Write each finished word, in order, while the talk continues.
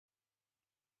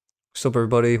What's up,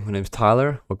 everybody? My name's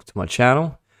Tyler. Welcome to my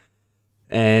channel.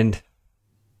 And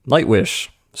Nightwish,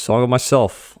 song of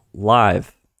myself,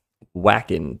 live,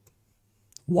 Wacken,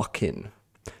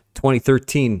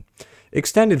 2013,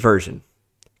 extended version,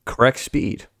 correct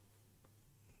speed.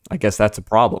 I guess that's a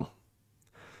problem.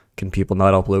 Can people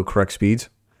not upload correct speeds?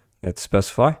 Let's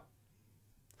specify.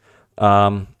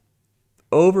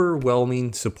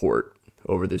 Overwhelming support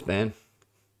over this band.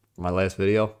 My last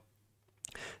video.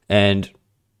 And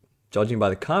judging by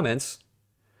the comments,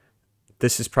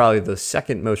 this is probably the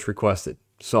second most requested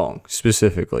song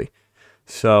specifically.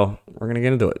 So we're going to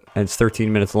get into it. And it's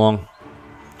 13 minutes long.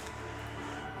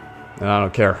 And I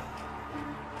don't care.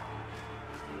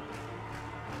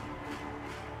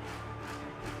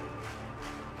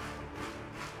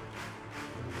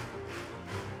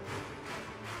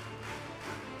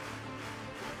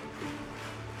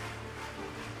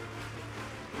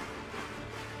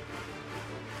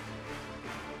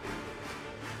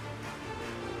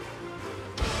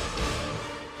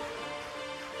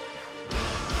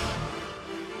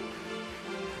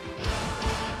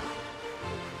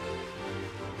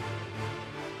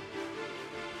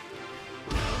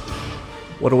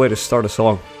 What a way to start a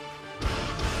song.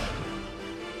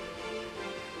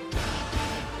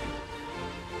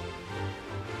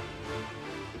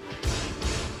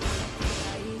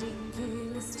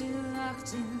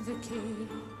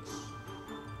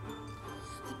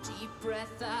 The deep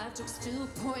breath I took still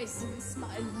poisons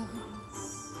my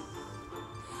lungs.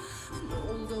 An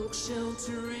old oak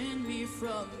sheltering me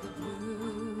from the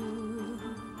blue,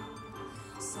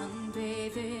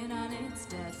 sunbathing on its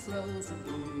dead frozen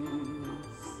leaves.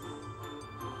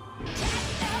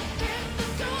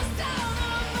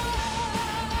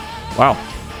 Wow.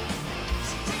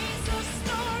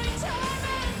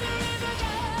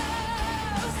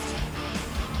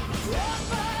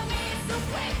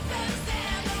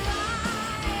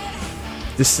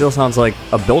 This still sounds like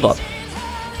a build-up.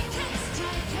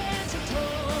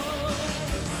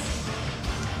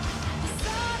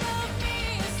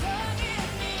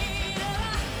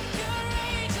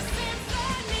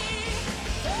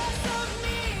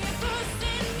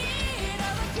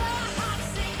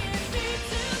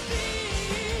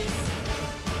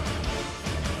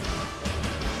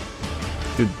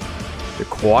 Dude, the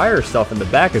choir stuff in the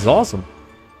back is awesome.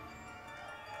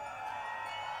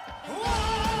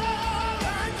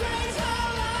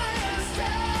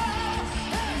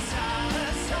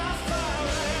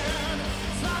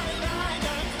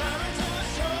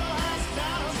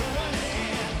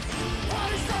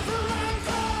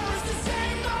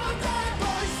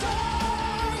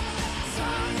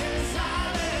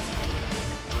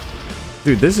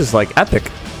 Dude, this is like epic.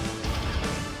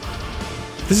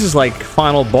 This is like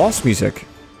final boss music.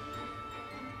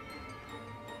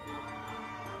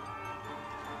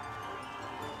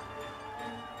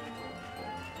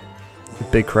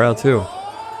 Big crowd too.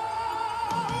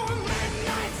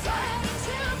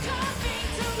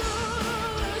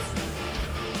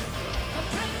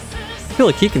 I feel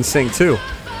like he can sing too.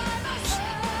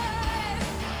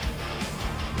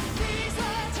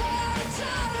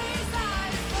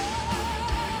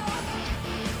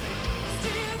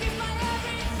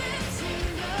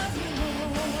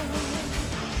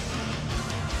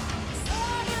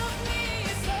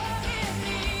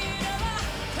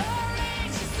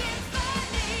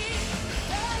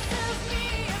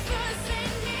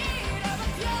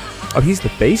 Oh, he's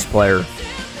the bass player.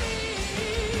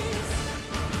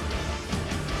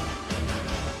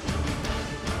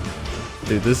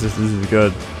 Dude, this is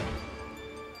good.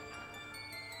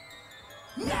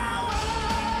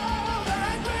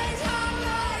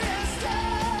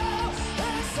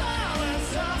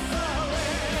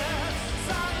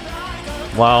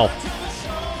 Wow.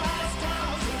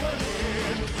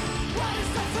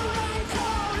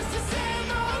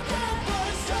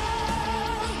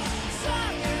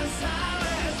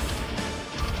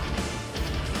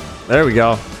 There we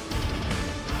go.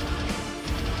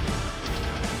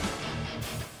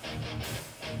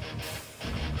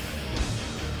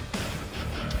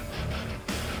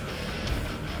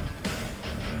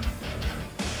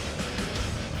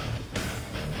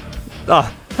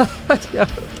 Ah, yeah.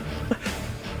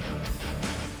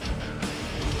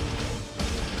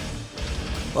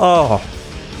 Oh.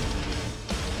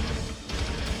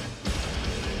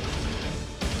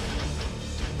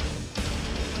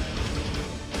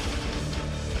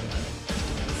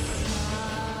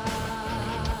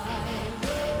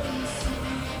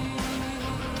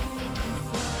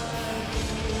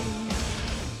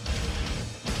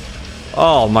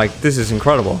 Oh, Mike, this is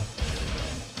incredible.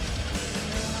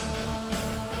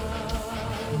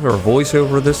 Is there a voice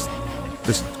over this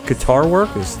This guitar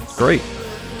work is great.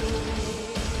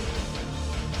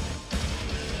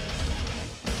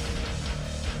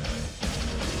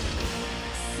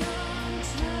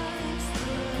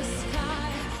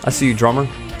 I see you, drummer,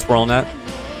 twirling that.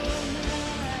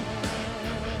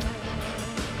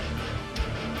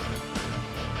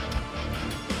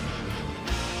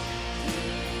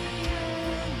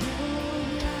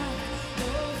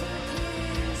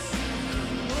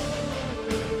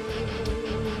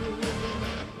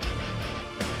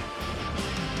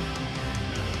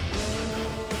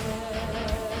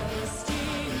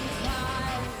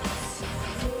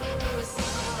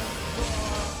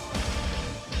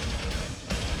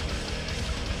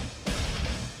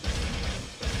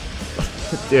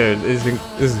 Dude, this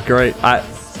is great. I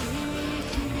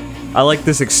like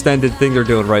this extended thing they're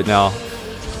doing right now.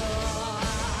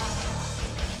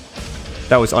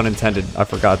 That was unintended. I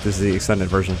forgot this is the extended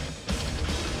version.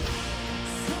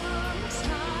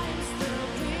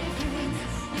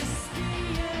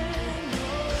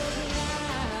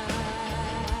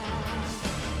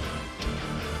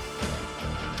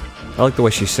 I like the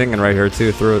way she's singing right here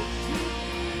too through it.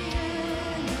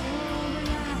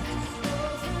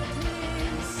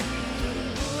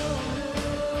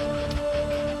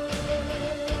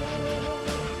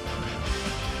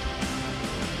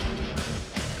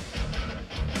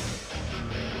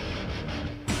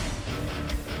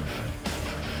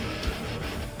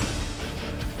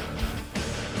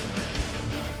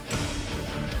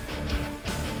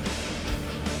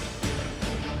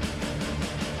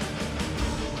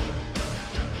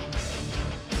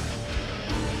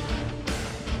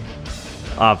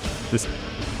 This.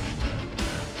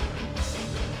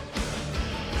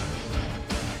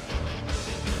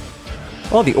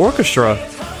 Oh, the orchestra.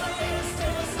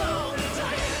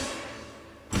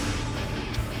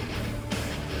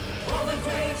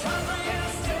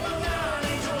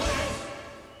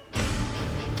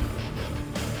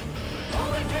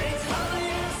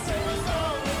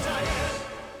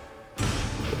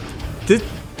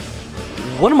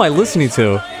 What am I listening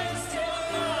to?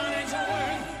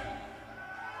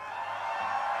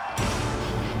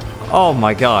 Oh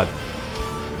my god.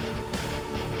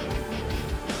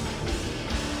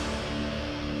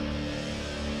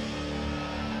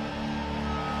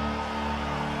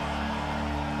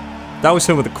 That was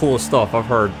some of the coolest stuff I've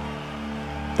heard.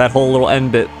 That whole little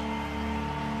end bit.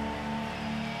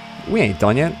 We ain't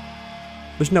done yet.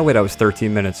 There's no way that was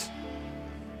 13 minutes.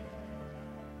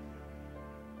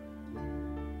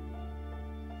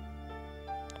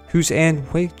 Who's Anne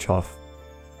Waychoff?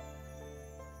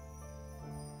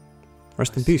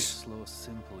 Rest in peace. Slow,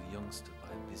 simple youngster by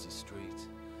a busy street,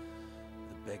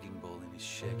 with a begging bowl in his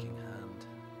shaking hand,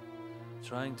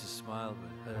 trying to smile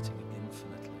but hurting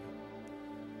infinitely.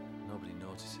 Nobody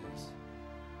notices.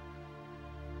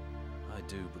 I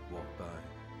do but walk by.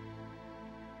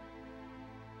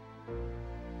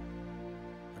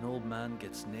 An old man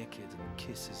gets naked and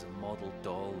kisses a model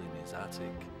doll in his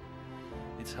attic.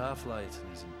 It's half light and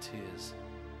he's in tears.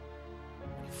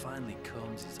 When he finally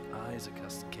comes, his eyes are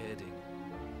cascading.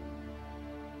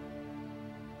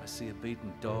 I see a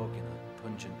beaten dog in a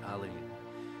pungent alley.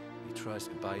 He tries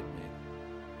to bite me.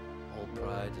 All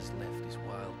pride has left his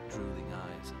wild, drooling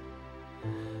eyes.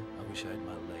 I wish I had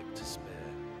my leg to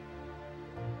spare.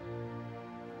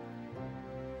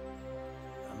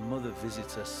 A mother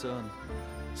visits her son,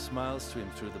 smiles to him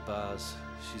through the bars.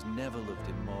 She's never loved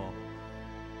him more.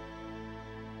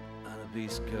 An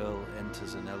obese girl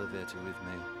enters an elevator with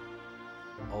me,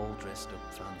 all dressed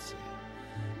up fancy,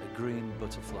 a green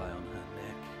butterfly on her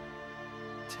neck.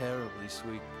 Terribly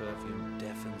sweet perfume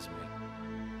deafens me.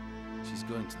 She's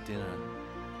going to dinner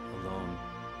alone.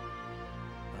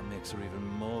 That makes her even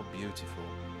more beautiful.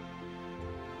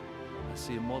 I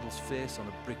see a model's face on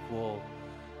a brick wall,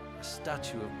 a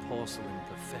statue of porcelain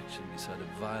perfection beside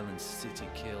a violent city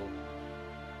kill.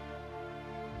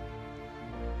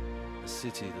 A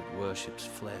city that worships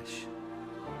flesh.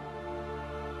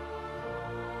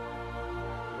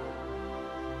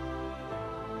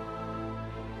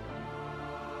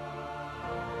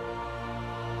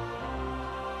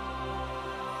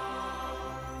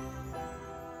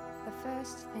 The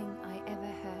first thing I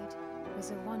ever heard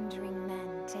was a wandering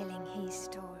man telling his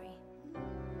story.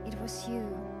 It was you,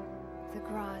 the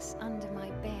grass under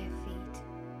my bare feet,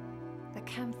 the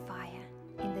campfire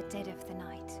in the dead of the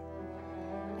night,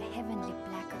 the heavenly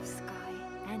black of sky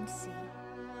and sea.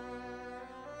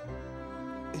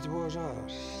 It was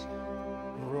us,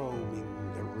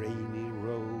 roaming the rainy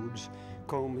roads,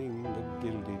 combing the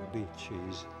gilded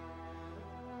beaches,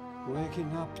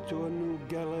 waking up to a new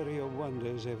gallery of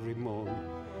wonders every morn.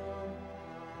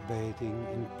 bathing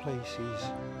in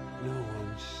places no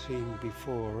one's seen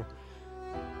before,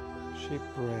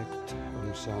 shipwrecked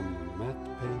on some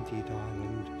matte-painted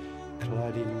island,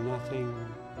 clad in nothing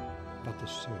but the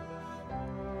surf,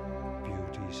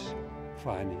 beauty's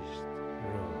finest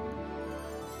rose.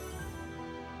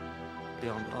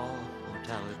 Beyond all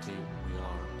mortality we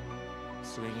are,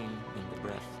 swinging in the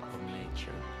breath of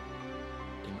nature,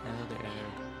 in the air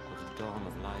of the dawn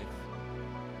of life,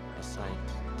 a sight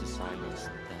to silence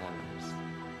the heavens.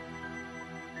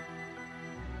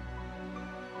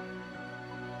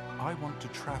 I want to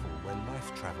travel where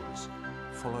life travels,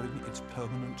 following its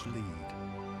permanent lead,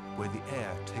 where the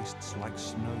air tastes like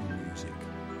snow music,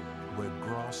 where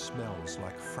grass smells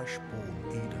like fresh-born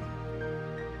Eden.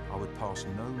 I would pass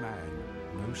no man,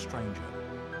 no stranger,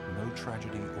 no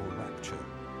tragedy or rapture.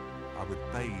 I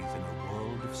would bathe in a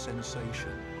world of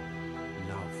sensation,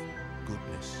 love,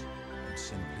 goodness, and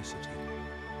simplicity.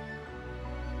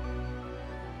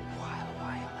 While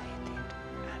violated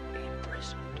and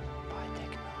imprisoned by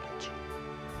technology.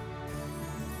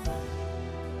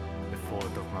 The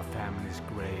thought of my family's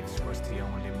graves was the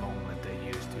only moment I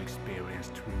used to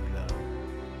experience true love.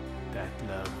 That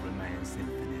love remains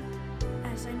infinite.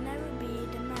 As I never be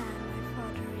the man my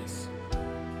father is.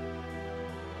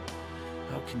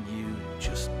 How can you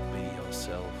just be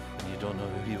yourself when you don't know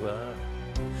who you are?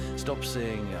 Stop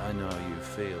saying, I know how you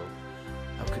feel.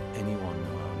 How could anyone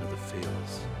know how another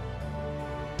feels?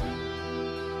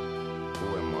 Who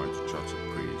am I to judge a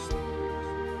priest,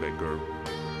 beggar,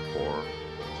 poor,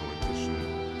 politician,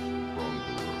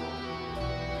 wrongdoer?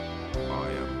 I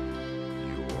am,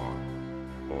 you are,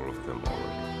 all of them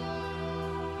already.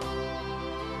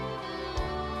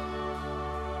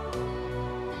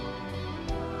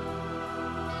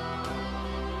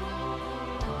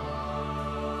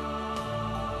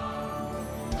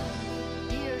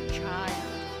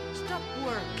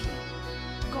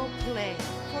 Play.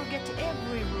 Forget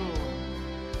every rule.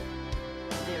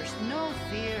 There's no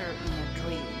fear in a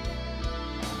dream.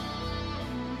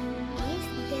 Is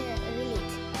there a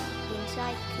village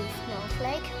inside this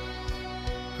snowflake?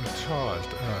 A child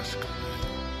asked me.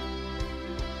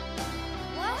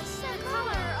 What's the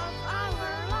color of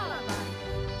our lullaby?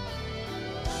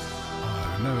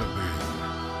 I've never been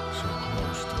so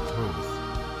close to truth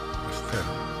as then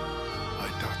I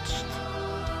touched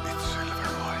its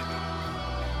silver lining.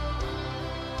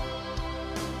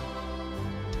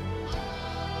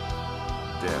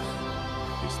 Death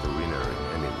is the winner in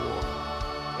any war.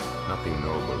 Nothing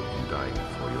noble in dying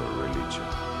for your religion,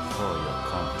 For your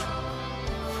country,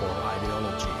 for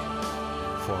ideology,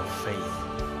 for faith,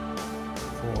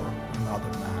 for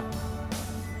another man.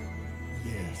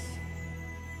 Yes.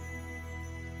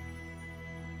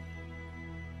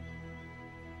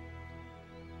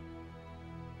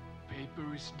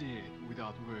 Paper is dead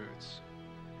without words,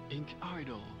 ink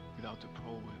idle without a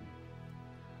poem.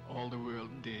 All the world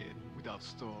dead without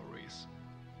stories.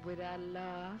 Without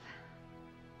love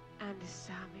and the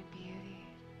summer beauty.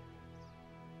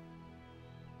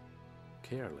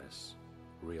 Careless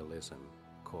realism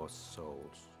costs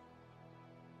souls.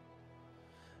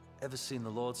 Ever seen the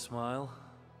Lord smile?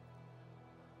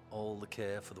 All the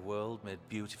care for the world made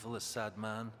beautiful a sad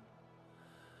man.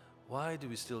 Why do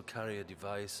we still carry a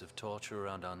device of torture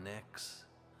around our necks?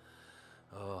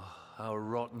 Oh, how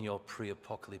rotten your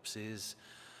pre-apocalypse is.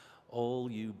 All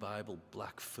you Bible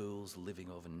black fools living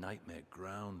over nightmare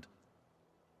ground.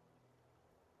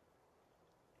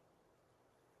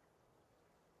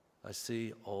 I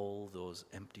see all those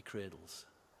empty cradles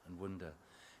and wonder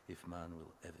if man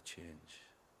will ever change.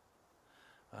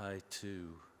 I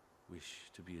too wish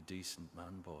to be a decent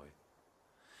man boy,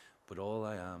 but all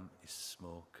I am is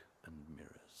smoke and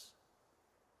mirrors.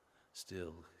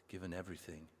 Still, given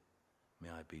everything, may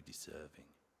I be deserving.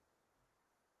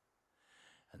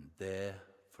 And there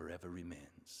forever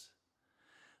remains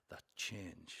that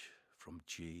change from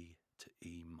G to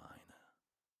E minor.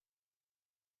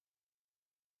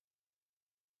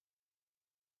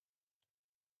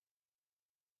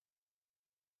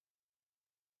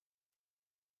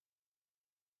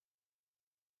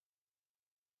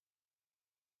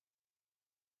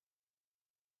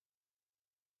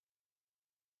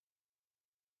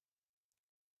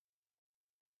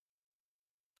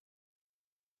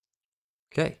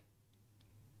 Okay.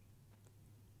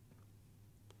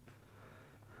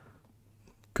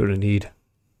 Gonna need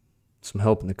some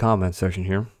help in the comment section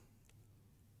here.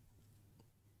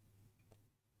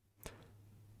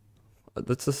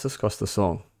 Let's just discuss the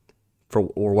song,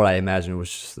 or what I imagine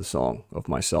was just the song of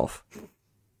myself.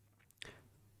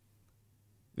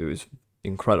 It was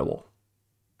incredible.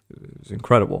 It was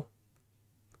incredible.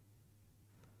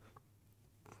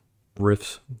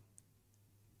 riffs,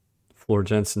 Floor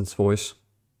Jansen's voice,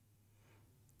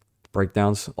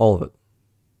 breakdowns, all of it.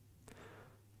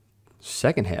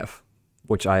 Second half,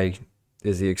 which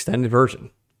is the extended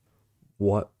version.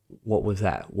 What was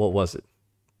that? What was it?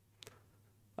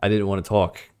 I didn't want to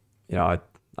talk. You know,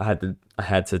 I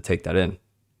had to take that in.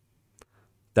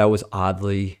 That was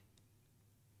oddly,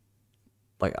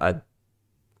 like, it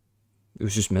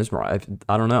was just mesmerizing.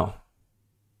 I don't know.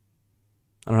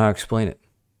 I don't know how to explain it.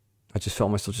 I just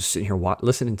felt myself just sitting here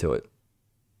listening to it.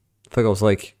 I feel like I was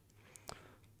like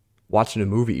watching a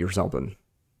movie or something.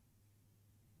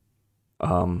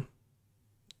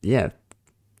 Yeah.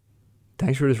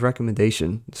 Thanks for this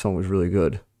recommendation. The song was really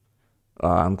good.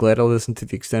 I'm glad I listened to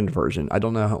the extended version. I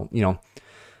don't know how,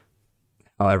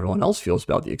 how everyone else feels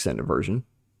about the extended version.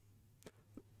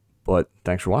 But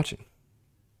thanks for watching.